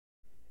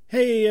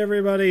Hey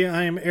everybody,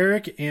 I'm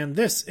Eric, and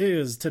this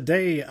is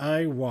Today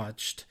I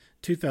Watched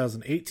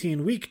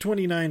 2018 Week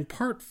 29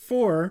 Part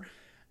 4,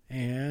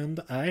 and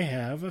I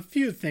have a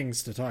few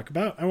things to talk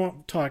about. I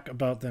won't talk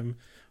about them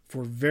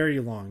for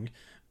very long,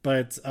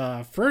 but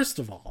first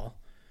of all,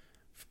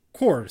 of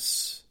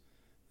course,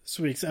 this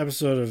week's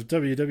episode of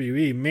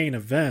WWE Main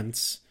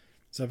Events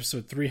is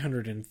episode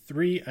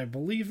 303, I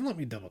believe. Let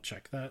me double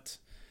check that.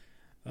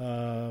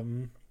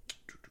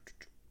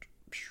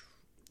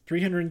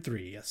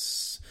 303,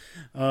 yes.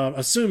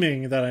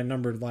 Assuming that I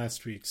numbered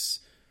last week's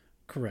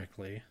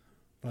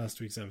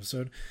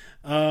episode.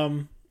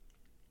 There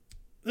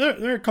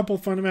are a couple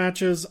fun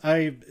matches.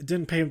 I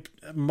didn't pay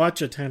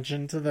much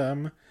attention to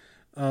them.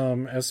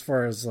 As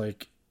far as I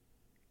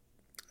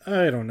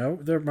don't know.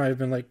 There might have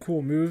been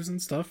cool moves and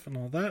stuff and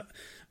all that.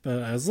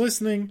 But I was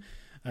listening.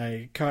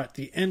 I caught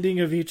the ending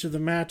of each of the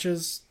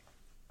matches.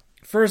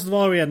 First of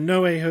all, we had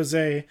No Way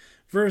Jose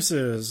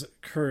versus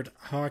Kurt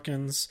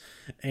Hawkins,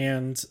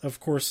 and of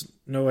course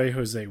No Way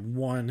Jose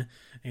won,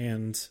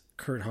 and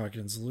Kurt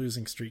Hawkins'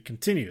 losing streak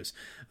continues.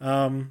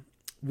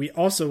 We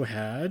also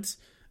had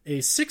a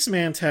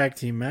 6-man tag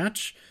team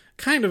match,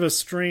 kind of a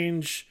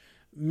strange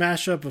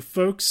mashup of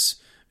folks,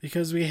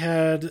 because we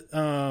had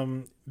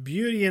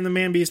Beauty and the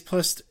Man Beast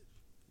plus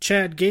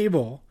Chad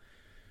Gable.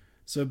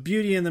 So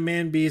Beauty and the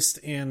Man Beast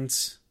and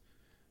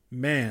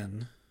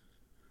Man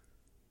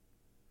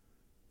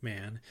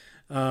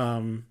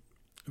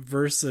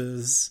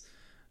versus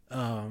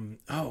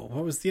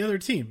what was the other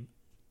team?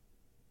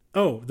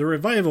 Oh, the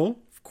Revival,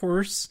 of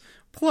course,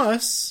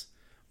 plus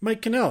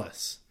Mike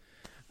Kanellis.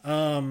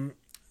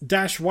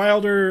 Dash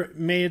Wilder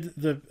made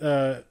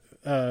the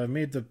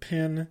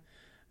pin.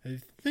 I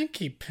think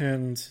he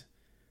pinned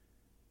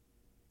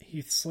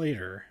Heath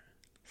Slater.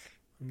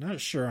 I'm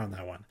not sure on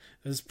that one.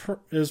 It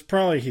was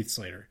probably Heath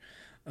Slater.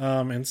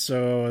 And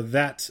so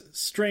that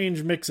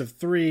strange mix of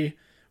three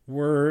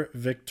were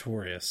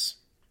victorious.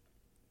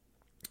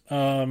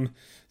 If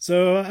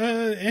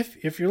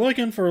you're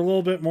looking for a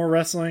little bit more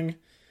wrestling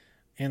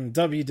in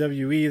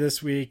WWE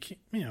this week,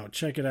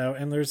 check it out.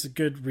 And there's a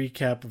good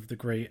recap of the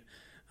great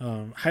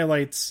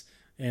highlights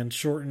and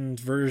shortened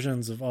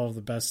versions of all of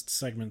the best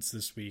segments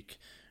this week.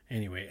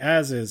 Anyway,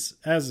 as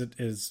it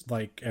is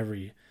like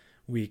every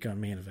week on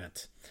Main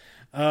Event.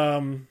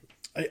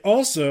 I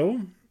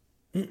also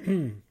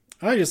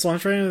I just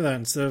launched right into that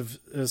instead of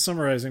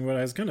summarizing what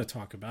I was going to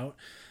talk about.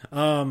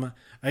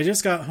 I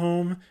just got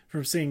home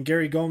from seeing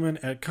Gary Goldman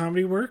at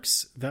Comedy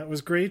Works. That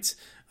was great.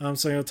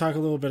 So I'll talk a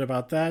little bit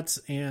about that.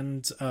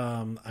 And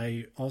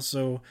I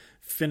also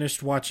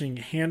finished watching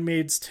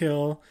Handmaid's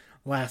Tale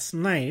last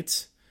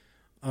night,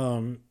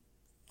 all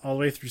the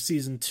way through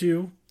season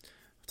 2. I'll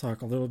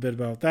talk a little bit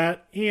about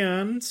that.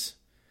 And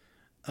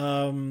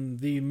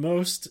the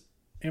most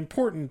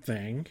important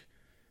thing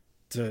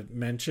to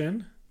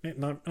mention,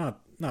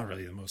 not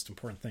really the most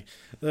important thing,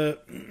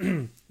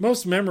 the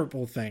most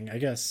memorable thing, I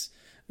guess.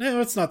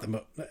 No, it's not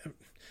the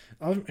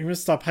I'm going to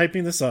stop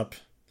hyping this up.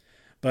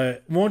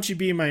 But Won't You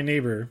Be My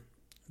Neighbor,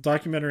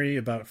 documentary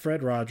about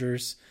Fred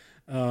Rogers,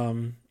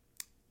 of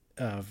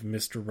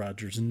Mr.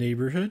 Rogers'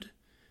 Neighborhood.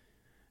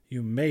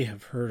 You may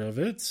have heard of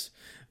it,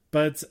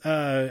 but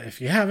if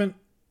you haven't,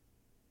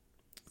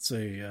 it's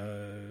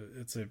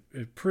a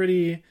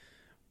pretty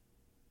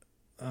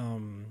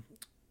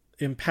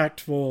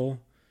impactful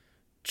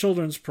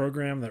children's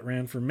program that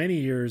ran for many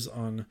years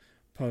on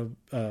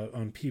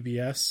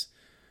PBS,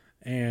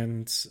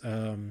 and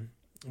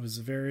was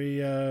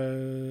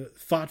very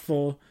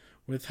thoughtful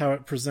with how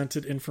it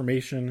presented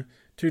information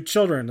to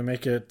children to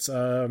make it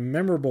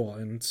memorable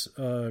and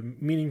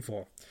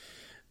meaningful.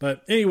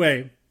 But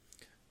anyway,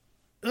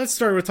 let's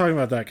start with talking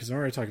about that, because I'm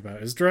already talking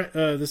about it.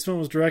 This film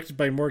was directed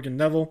by Morgan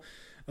Neville.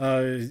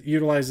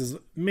 Utilizes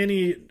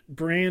many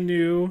brand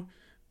new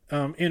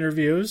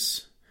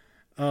interviews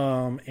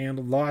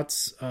and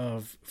lots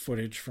of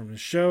footage from the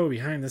show,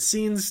 behind the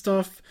scenes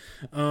stuff,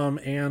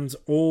 and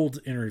old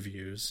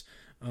interviews,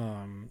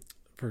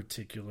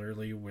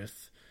 particularly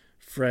with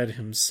Fred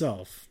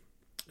himself,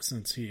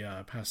 since he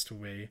passed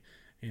away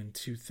in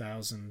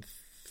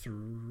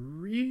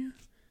 2003, I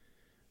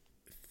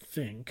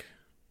think.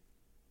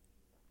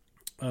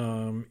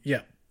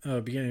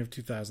 Beginning of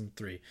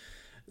 2003.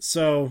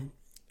 So,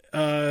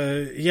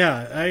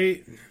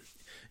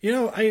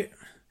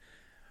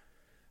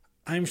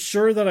 I'm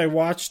sure that I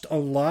watched a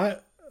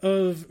lot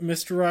of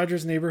Mr.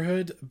 Rogers'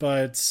 Neighborhood,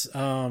 but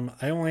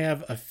I only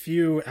have a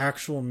few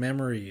actual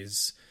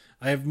memories.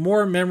 I have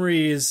more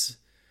memories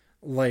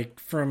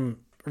from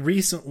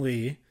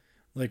recently,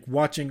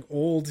 watching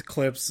old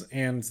clips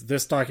and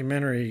this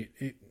documentary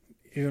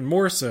even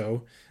more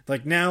so.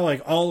 Now,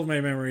 all of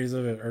my memories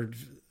of it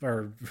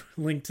are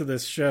linked to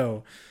this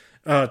show,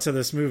 to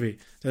this movie,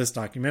 to this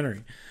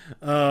documentary.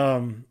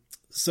 Maybe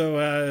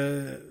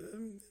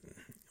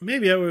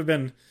I would have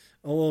been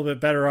a little bit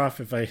better off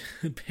if I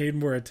paid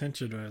more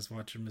attention when I was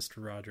watching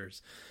Mr.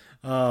 Rogers.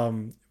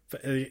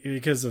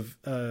 Because of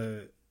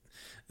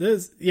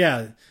this,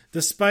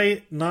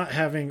 despite not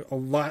having a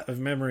lot of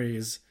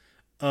memories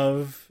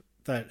of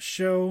that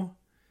show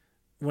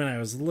when I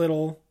was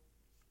little.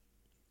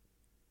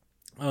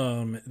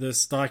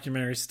 This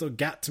documentary still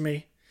got to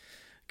me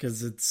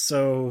because it's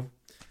so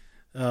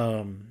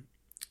well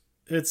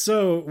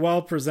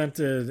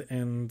presented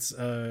and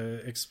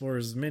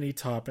explores many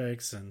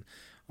topics and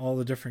all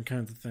the different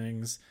kinds of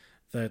things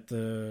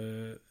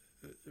that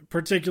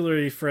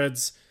particularly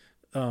Fred's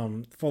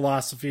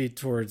philosophy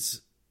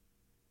towards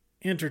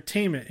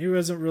entertainment. He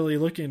wasn't really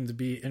looking to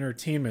be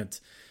entertainment.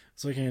 He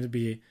was looking to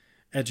be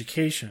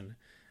education.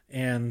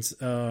 And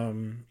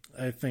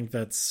I think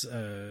that's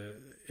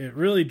it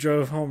really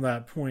drove home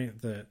that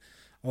point that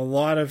a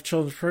lot of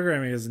children's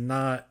programming is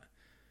not,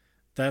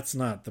 that's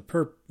not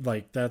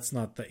that's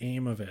not the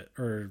aim of it,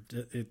 or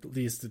at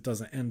least it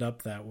doesn't end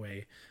up that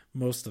way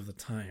most of the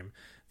time,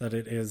 that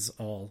it is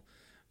all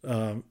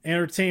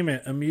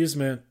entertainment,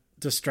 amusement,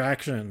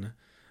 distraction,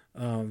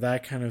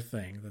 that kind of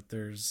thing, that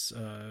there's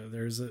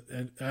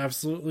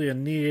absolutely a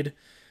need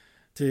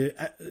to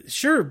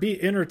sure be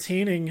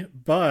entertaining,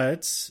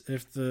 but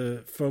if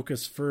the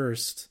focus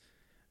first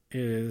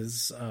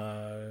is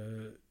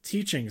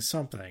teaching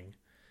something,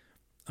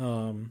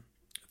 then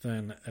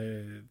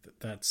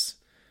that's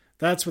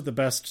what the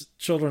best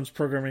children's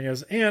programming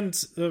is, and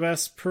the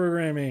best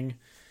programming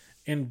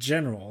in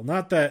general.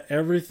 Not that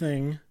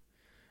everything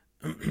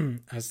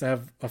has to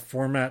have a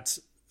format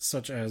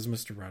such as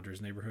Mr.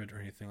 Rogers' Neighborhood or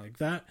anything like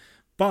that,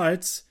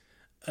 but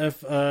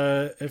if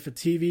an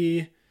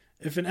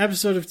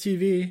episode of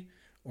TV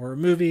or a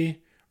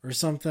movie or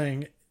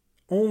something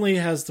only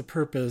has the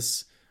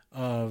purpose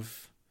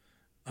of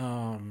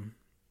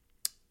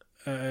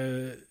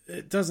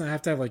it doesn't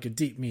have to have like a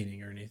deep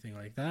meaning or anything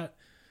like that.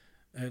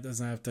 It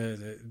doesn't have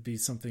to be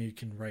something you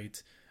can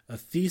write a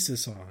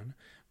thesis on.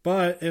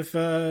 But if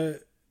a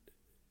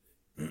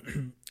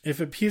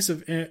piece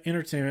of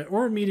entertainment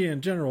or media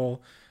in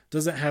general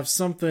doesn't have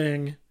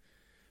something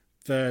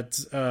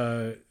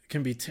that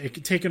can be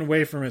taken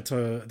away from it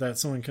that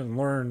someone can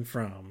learn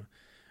from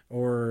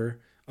or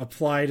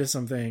apply to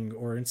something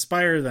or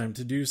inspire them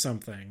to do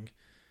something,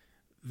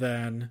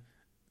 then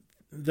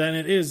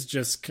it is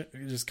just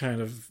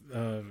kind of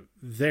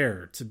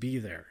there to be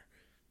there,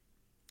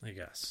 I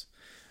guess.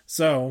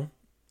 So,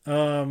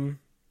 having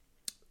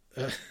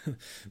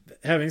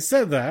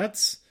said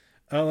that,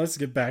 let's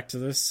get back to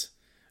this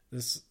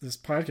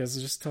podcast.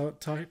 Is just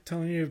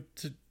telling you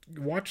to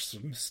watch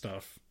some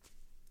stuff.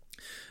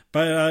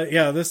 But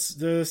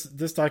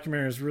this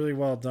documentary is really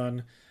well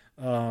done.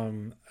 I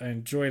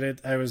enjoyed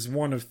it. I was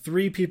one of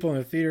 3 people in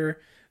the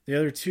theater. The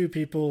other 2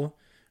 people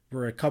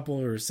were a couple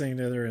who were sitting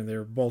together, and they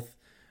were both,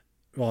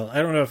 well,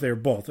 I don't know if they were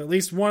both. At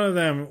least one of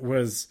them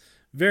was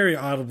very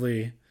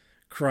audibly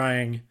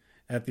crying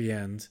at the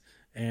end,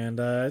 and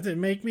it did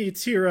make me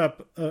tear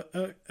up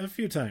a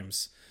few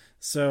times.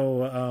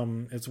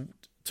 So it's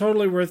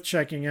totally worth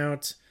checking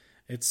out.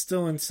 It's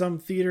still in some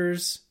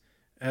theaters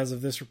as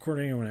of this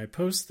recording, and when I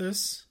post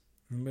this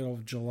in the middle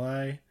of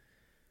July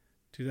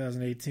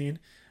 2018,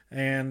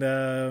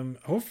 and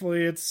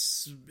hopefully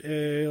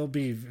it'll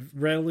be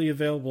readily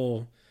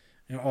available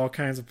in all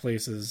kinds of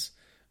places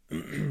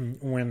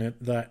when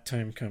that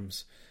time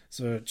comes.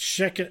 So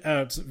check it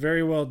out.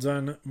 Very well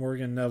done,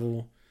 Morgan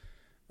Neville.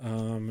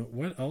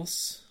 What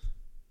else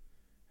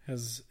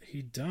has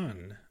he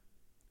done?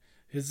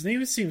 His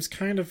name seems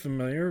kind of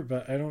familiar,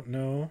 but I don't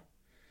know.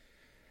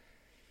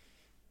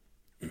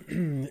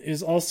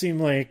 Is all seem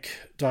like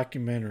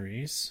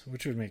documentaries,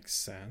 which would make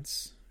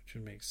sense.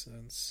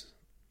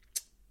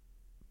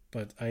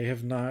 But I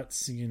have not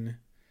seen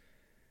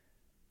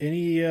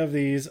any of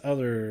these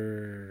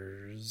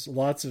others.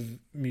 Lots of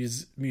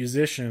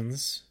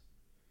musicians,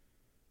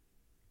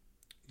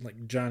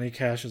 like Johnny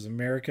Cash's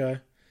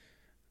America,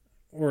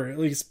 or at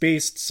least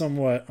based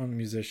somewhat on a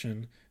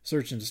musician.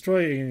 Search and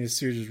Destroy, Iggy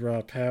Azalea's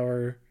Raw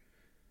Power,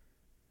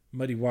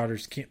 Muddy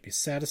Waters Can't Be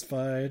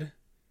Satisfied.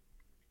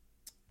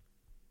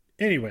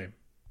 Anyway,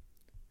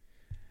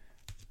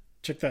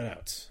 check that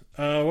out.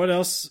 What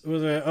else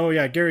was it? Oh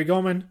yeah, Gary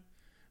Gulman,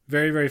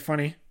 very, very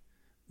funny,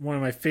 one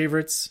of my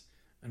favorites.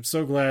 I'm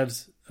so glad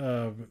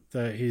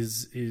that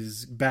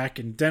he's back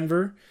in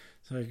Denver,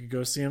 so I could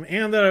go see him,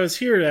 and that I was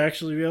here to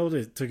actually be able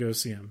to go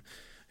see him,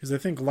 because I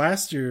think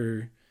last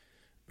year,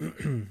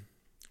 when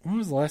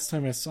was the last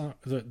time I saw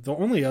the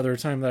only other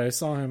time that I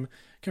saw him?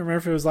 I can't remember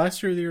if it was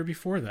last year or the year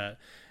before that.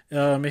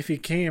 If he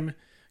came,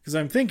 because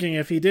I'm thinking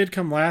if he did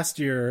come last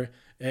year,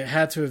 it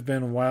had to have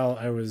been while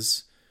I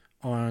was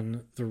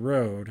on the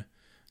road,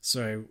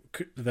 so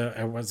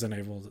I wasn't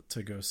able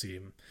to go see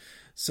him.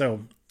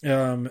 So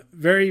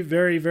very,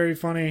 very, very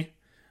funny.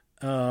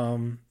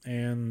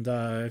 And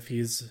if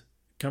he's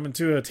coming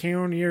to a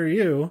town near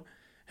you,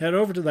 head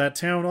over to that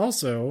town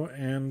also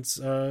and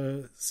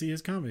see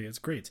his comedy. It's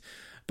great.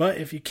 But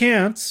if you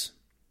can't,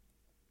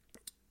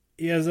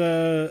 he has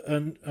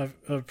a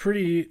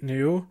pretty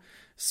new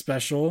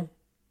special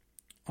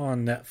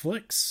on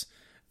Netflix.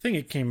 I think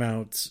it came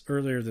out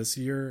earlier this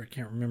year. I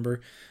can't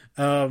remember.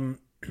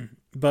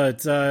 But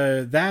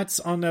that's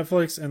on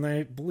Netflix, and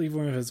I believe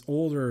one of his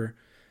older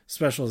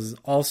specials is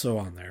also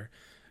on there.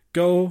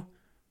 Go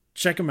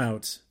check them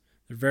out.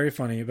 They're very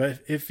funny. But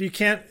if you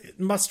can't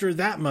muster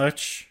that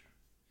much,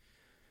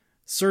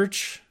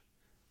 search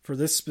for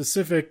this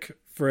specific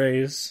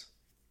phrase,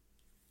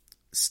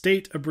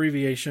 state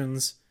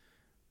abbreviations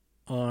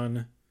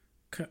on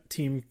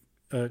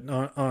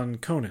on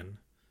Conan.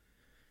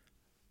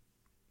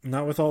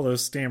 Not with all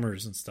those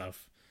stammers and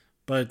stuff.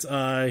 But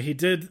he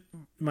did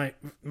my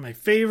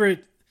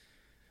favorite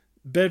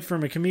bit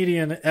from a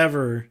comedian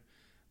ever.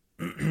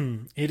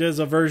 He did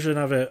a version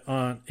of it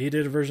on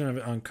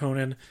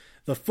Conan.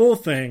 The full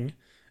thing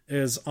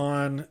is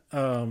on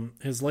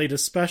his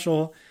latest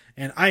special,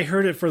 and I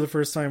heard it for the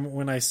first time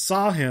when I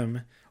saw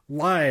him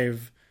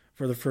live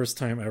for the first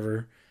time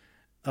ever.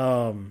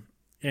 And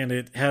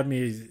it had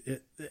me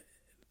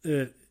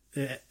it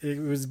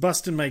was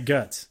busting my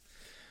gut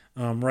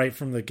right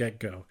from the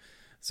get-go.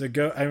 So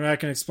I'm not going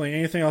to explain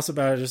anything else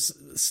about it.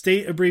 Just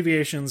state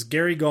abbreviations.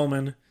 Gary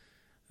Gulman.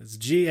 It's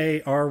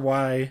Gary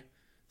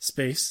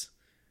space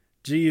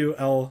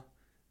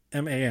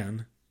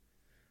Gulman.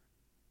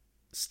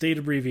 State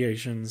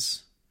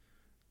abbreviations.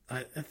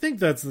 I think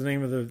that's the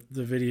name of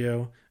the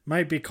video.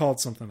 Might be called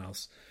something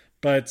else.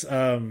 But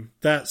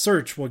that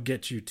search will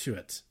get you to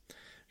it.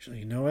 Actually,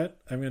 you know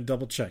what? I'm going to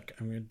double check.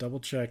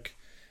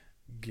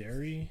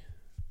 Gary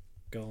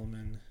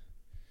Gulman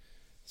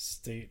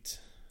state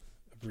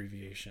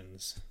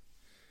abbreviations.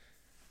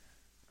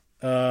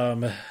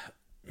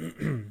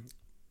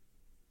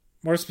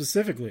 More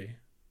specifically,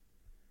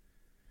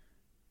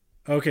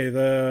 okay,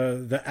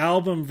 the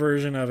album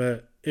version of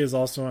it is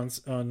also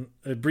on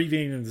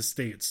abbreviating in the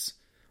States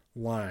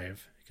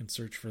live. You can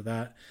search for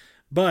that,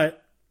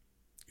 but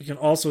you can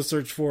also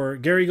search for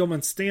Gary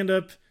Gulman stand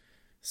up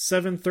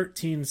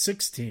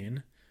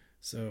 7/13/16.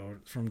 So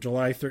from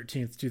July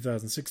 13th,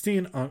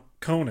 2016 on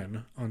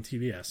Conan on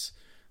TBS.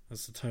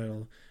 That's the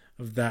title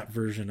of that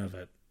version of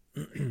it.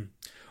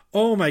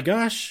 Oh my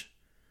gosh,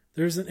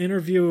 there's an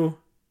interview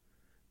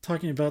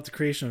talking about the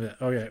creation of it.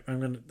 Okay,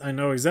 I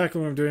know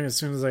exactly what I'm doing as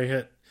soon as I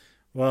hit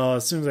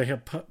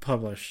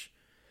publish.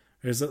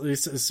 Or at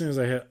least as soon as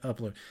I hit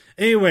upload.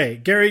 Anyway,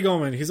 Gary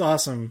Gulman, he's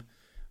awesome.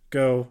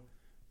 Go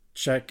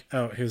check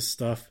out his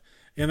stuff.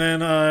 And then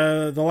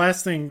the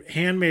last thing,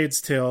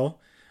 Handmaid's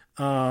Tale.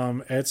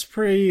 It's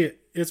pretty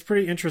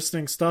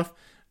interesting stuff.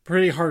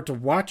 Pretty hard to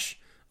watch.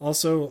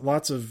 Also,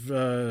 lots of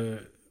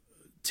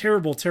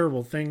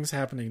terrible things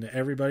happening to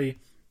everybody.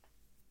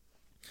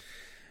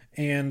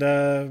 And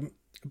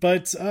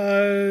but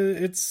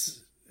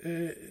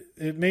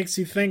it makes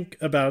you think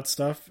about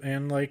stuff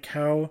and like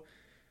how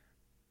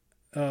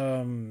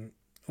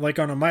like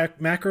on a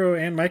macro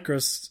and micro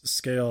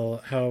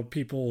scale, how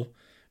people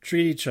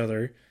treat each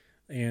other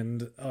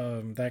and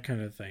that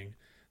kind of thing.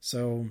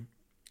 So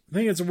I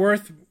think it's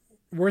worth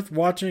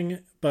watching,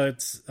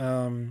 but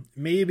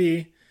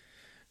maybe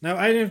now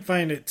I didn't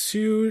find it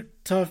too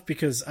tough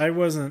because I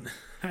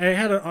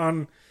had it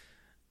on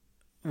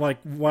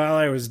like while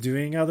I was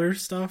doing other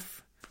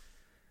stuff,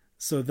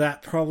 so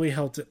that probably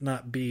helped it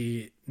not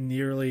be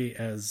nearly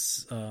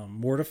as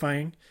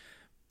mortifying.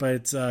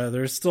 But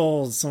there's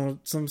still some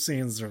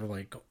scenes that are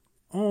like,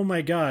 oh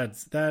my god,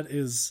 I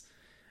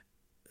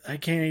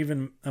can't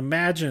even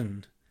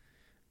imagine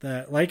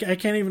that. Like, I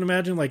can't even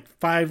imagine like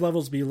 5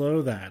 levels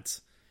below that,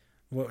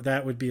 what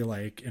that would be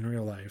like in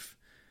real life.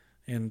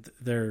 And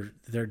they're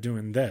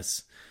doing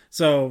this.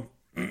 So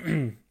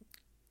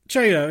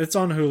check it out. It's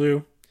on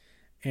Hulu.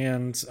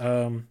 And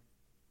I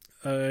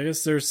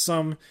guess there's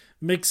some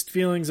mixed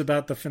feelings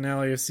about the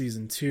finale of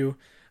season 2.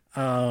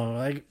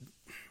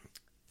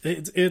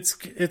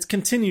 It's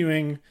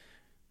continuing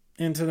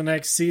into the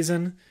next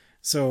season.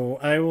 So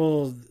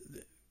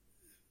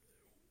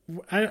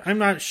I'm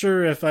not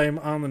sure if I'm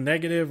on the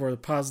negative or the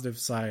positive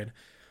side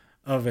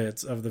of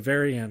it, of the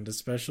very end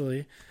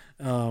especially.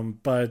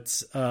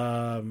 But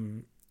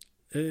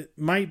it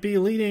might be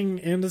leading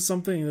into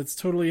something that's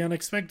totally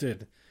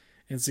unexpected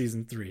in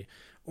season 3.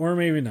 Or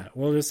maybe not.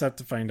 We'll just have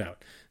to find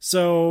out.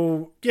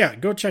 So, yeah,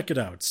 go check it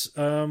out.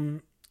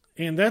 And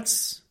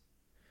that's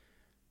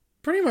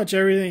pretty much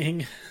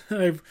everything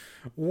I've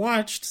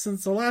watched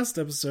since the last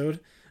episode.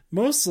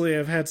 Mostly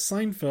I've had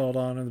Seinfeld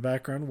on in the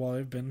background while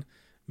I've been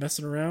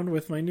messing around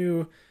with my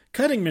new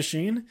cutting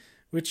machine,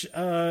 which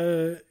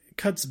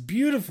cuts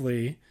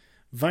beautifully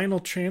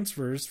vinyl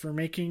transfers for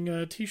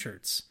making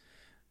t-shirts.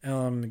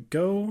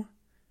 Go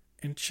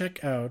and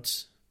check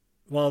out...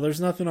 Well,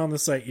 there's nothing on the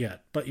site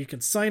yet, but you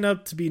can sign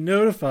up to be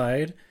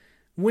notified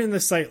when the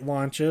site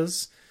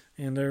launches,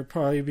 and there'll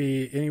probably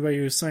be anybody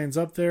who signs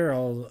up there.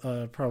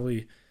 I'll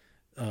probably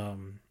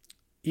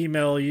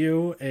email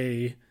you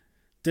a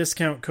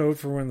discount code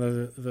for when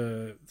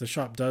the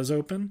shop does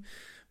open.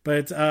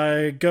 But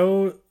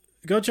go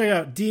check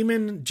out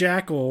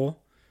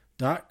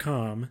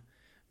demonjackal.com.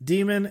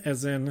 Demon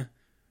as in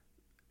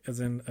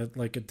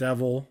like a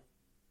devil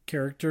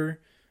character.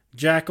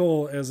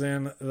 Jackal as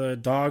in the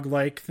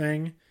dog-like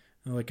thing,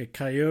 like a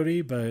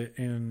coyote, but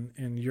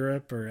in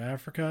Europe or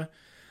Africa.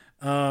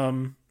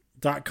 .com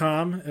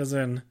as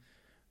in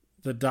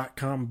the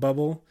 .com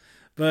bubble.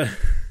 But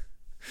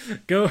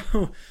go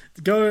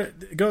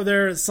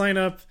there, sign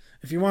up,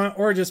 if you want,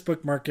 or just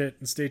bookmark it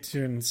and stay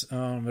tuned.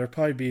 There'll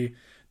probably be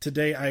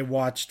Today I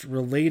Watched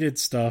related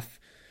stuff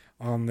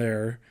on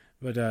there,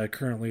 but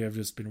currently I've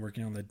just been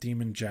working on the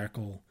Demon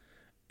Jackal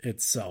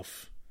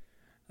itself.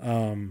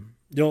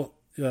 You'll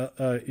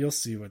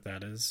see what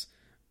that is.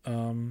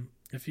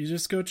 If you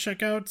just go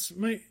check out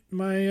my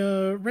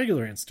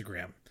regular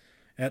Instagram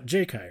at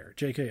JKire,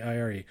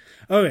 JKIRE.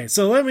 Okay,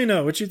 so let me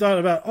know what you thought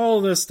about all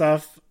of this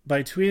stuff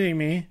by tweeting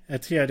me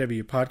at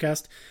TIW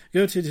Podcast.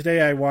 Go to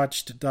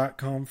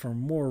todayiwatched.com for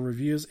more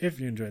reviews. If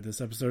you enjoyed this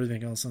episode or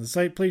anything else on the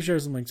site, please share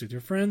some links with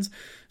your friends.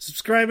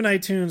 Subscribe on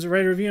iTunes,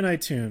 write a review on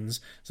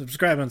iTunes.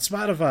 Subscribe on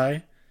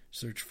Spotify.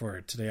 Search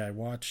for Today I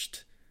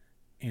Watched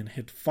and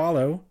hit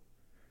follow.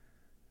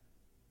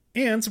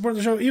 And support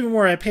the show even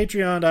more at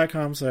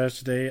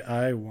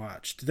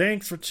patreon.com/todayiwatched.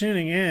 Thanks for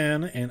tuning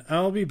in, and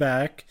I'll be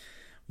back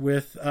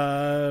with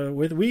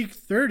week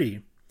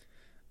 30.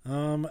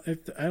 I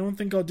don't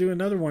think I'll do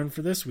another one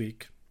for this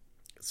week,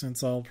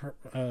 since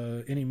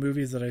any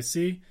movies that I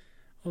see,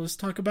 I'll just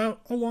talk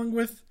about along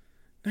with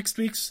next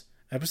week's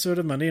episode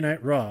of Monday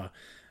Night Raw.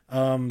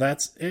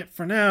 That's it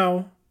for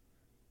now.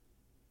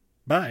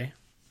 Bye.